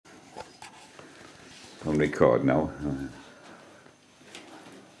On record now.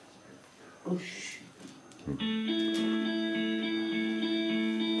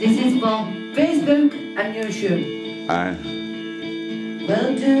 This is for Facebook and YouTube.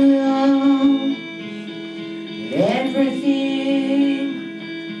 We'll do everything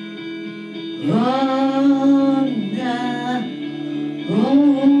on the road.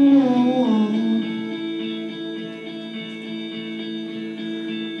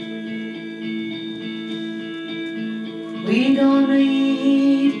 We don't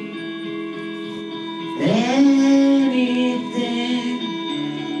need anything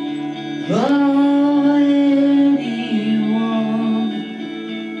or anyone.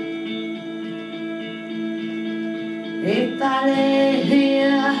 If I lay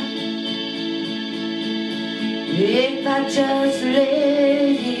here, if I just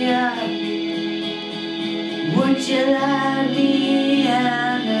lay here, would you like me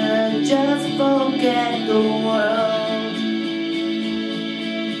and just forget the world?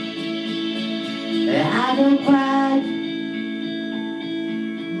 I don't quite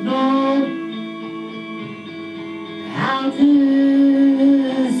know how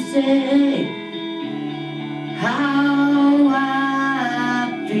to say how I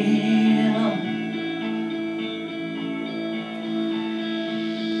feel.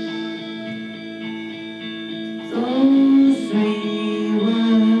 Those 3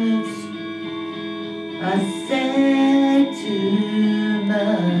 words I said too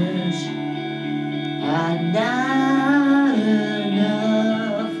much are not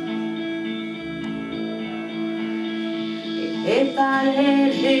enough. If I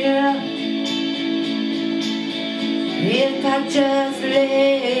lay here, if I just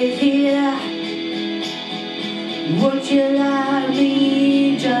lay here, would you like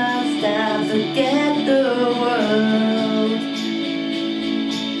me just to forget the world?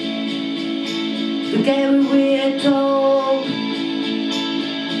 Forget what we're told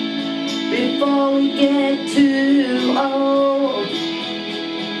before we get too old.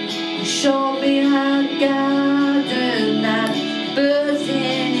 Show me how garden that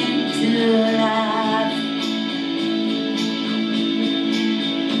bursting into life.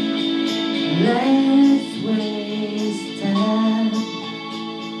 Let's waste time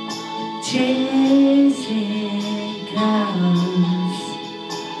chasing clouds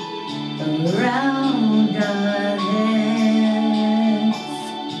around our heads.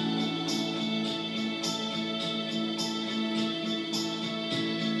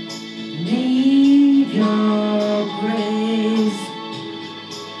 Need your grace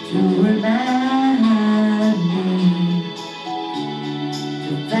to remind me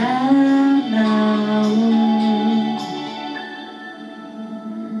to find my own.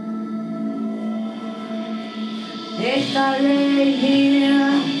 If I lay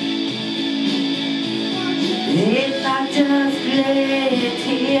here, if I just lay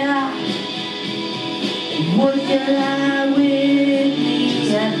here, would you lie with me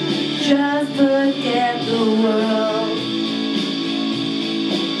and just forget the world?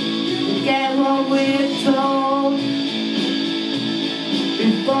 Forget what we're told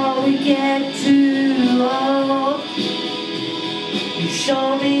before we get too old. You show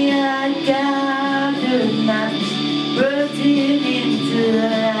me a garden that's bursting into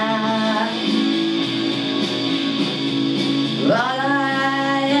life. All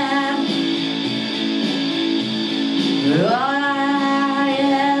I am, all I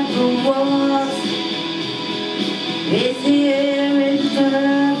ever was, is here in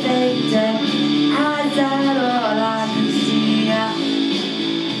perfect eyes are all I can see.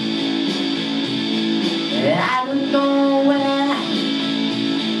 I don't know where,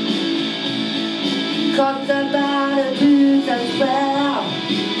 'cause about the blues as well.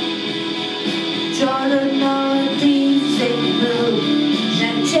 Jordan on these blue,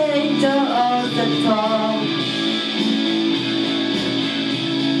 and change all the talk.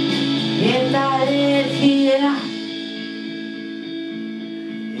 If I live here,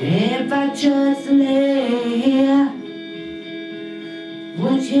 if I just lay here,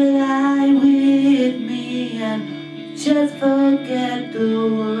 would you lie with me and just forget the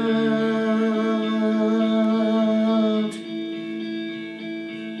world?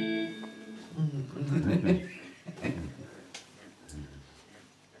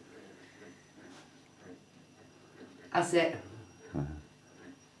 That's it.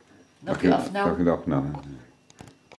 Knock it off now. Knock it off now.